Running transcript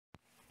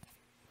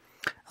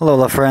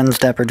Hello friends,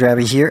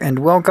 DapperDraBy here, and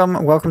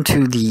welcome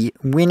to the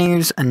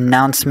winners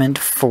announcement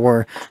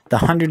for the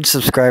 100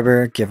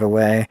 subscriber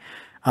giveaway.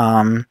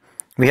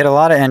 We had a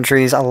lot of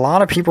entries. A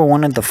lot of people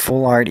wanted the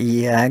full art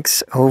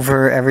EX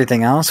over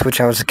everything else, which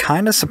I was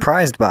kind of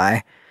surprised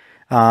by.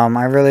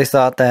 I really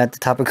thought that the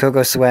Tapu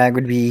Koko swag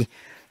would be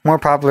more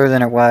popular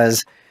than it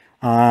was.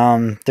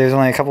 There's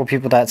only a couple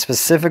people that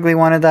specifically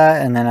wanted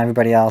that, and then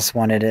everybody else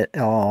wanted it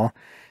all.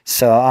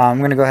 So I'm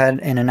going to go ahead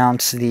and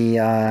announce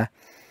the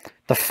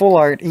full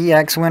art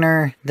EX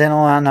winner. Then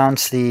I'll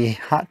announce the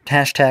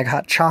hashtag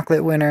hot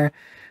chocolate winner,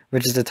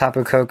 which is the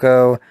Tapu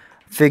Koko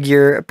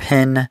figure,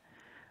 pin,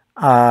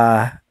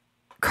 card,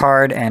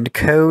 and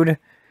code.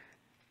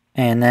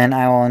 And then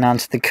I will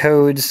announce the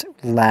codes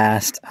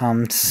last.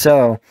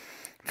 So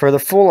for the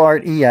full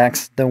art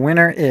EX, the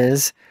winner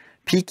is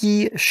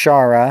Piki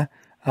Shara.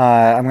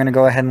 I'm going to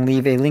go ahead and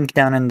leave a link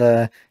down in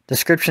the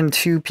description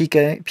to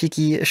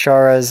Piki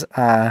Shara's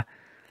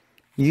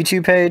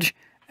YouTube page.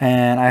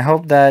 And I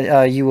hope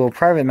that you will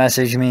private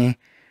message me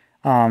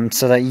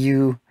so that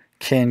you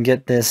can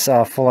get this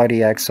full art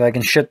EX so I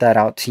can ship that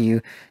out to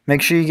you.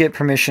 Make sure you get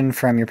permission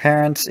from your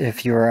parents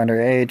if you are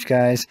underage,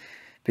 guys,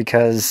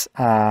 because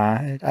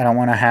I don't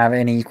want to have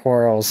any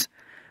quarrels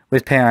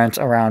with parents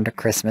around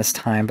Christmas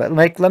time. But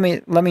let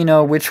me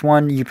know which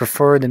one you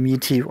prefer, the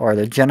Mewtwo or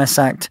the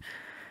Genesect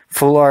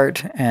full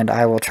art, and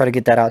I will try to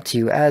get that out to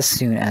you as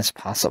soon as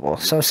possible.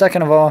 So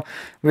second of all,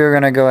 we're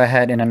going to go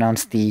ahead and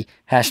announce the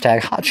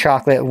hashtag hot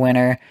chocolate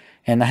winner,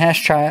 and the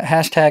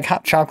hashtag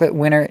hot chocolate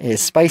winner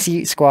is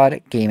Spicy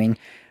Squad Gaming.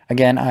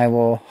 Again, I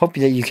will hope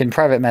that you can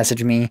private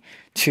message me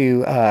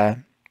to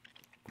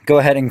go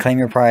ahead and claim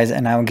your prize,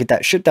 and I will get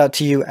that shipped out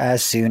to you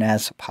as soon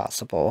as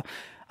possible.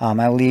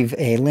 I will leave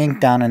a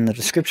link down in the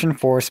description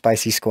for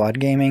Spicy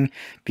Squad Gaming.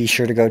 Be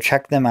sure to go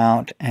check them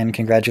out and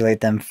congratulate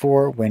them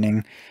for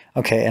winning.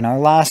 Okay, and our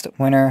last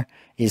winner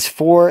is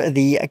for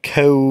the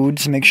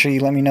codes. Make sure you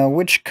let me know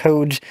which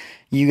codes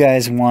you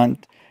guys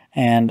want.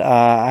 And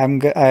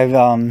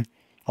a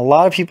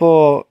lot of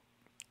people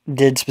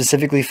did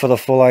specifically for the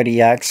full art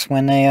EX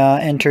when they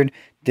entered.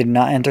 Did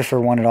not enter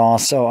for one at all.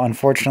 So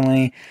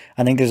unfortunately,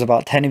 I think there's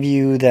about 10 of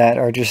you that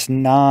are just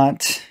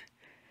not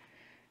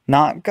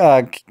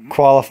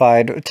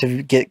qualified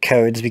to get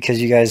codes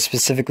because you guys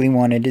specifically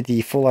wanted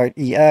the full art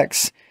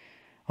EX.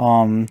 So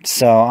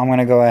I'm going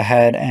to go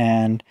ahead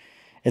and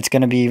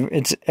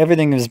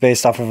everything is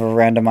based off of a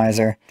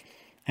randomizer,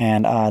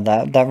 and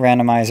that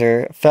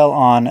randomizer fell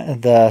on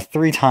the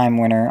 3-time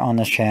winner on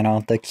this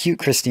channel, the cute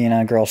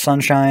Christina Girl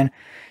Sunshine.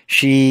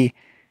 She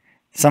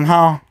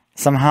somehow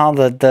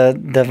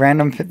the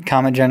random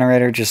comment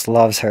generator just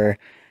loves her,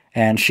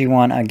 and she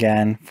won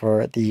again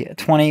for the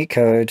 20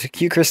 codes.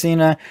 Cute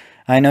Christina,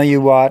 I know you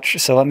watch,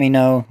 so let me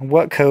know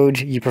what code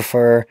you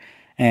prefer,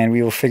 and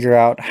we will figure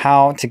out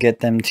how to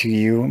get them to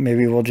you.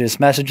 Maybe we'll just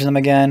message them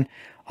again,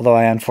 although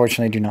I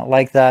unfortunately do not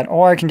like that,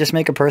 or I can just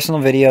make a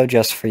personal video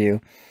just for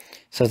you.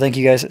 So thank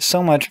you guys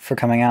so much for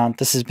coming out.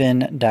 This has been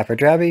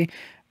DapperDraBy.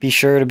 Be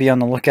sure to be on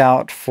the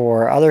lookout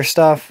for other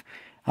stuff.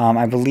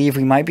 I believe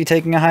we might be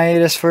taking a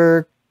hiatus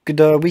for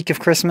the week of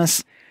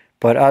Christmas,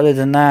 but other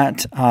than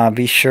that,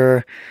 be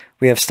sure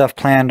we have stuff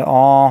planned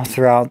all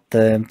throughout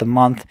the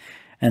month.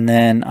 And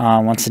then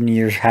once the New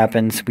Year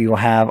happens, we will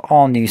have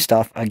all new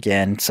stuff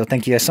again. So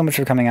thank you guys so much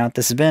for coming out.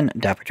 This has been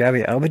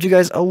DapperDraBy. I will bid you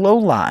guys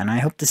alola, and I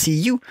hope to see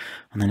you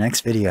on the next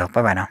video.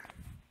 Bye-bye now.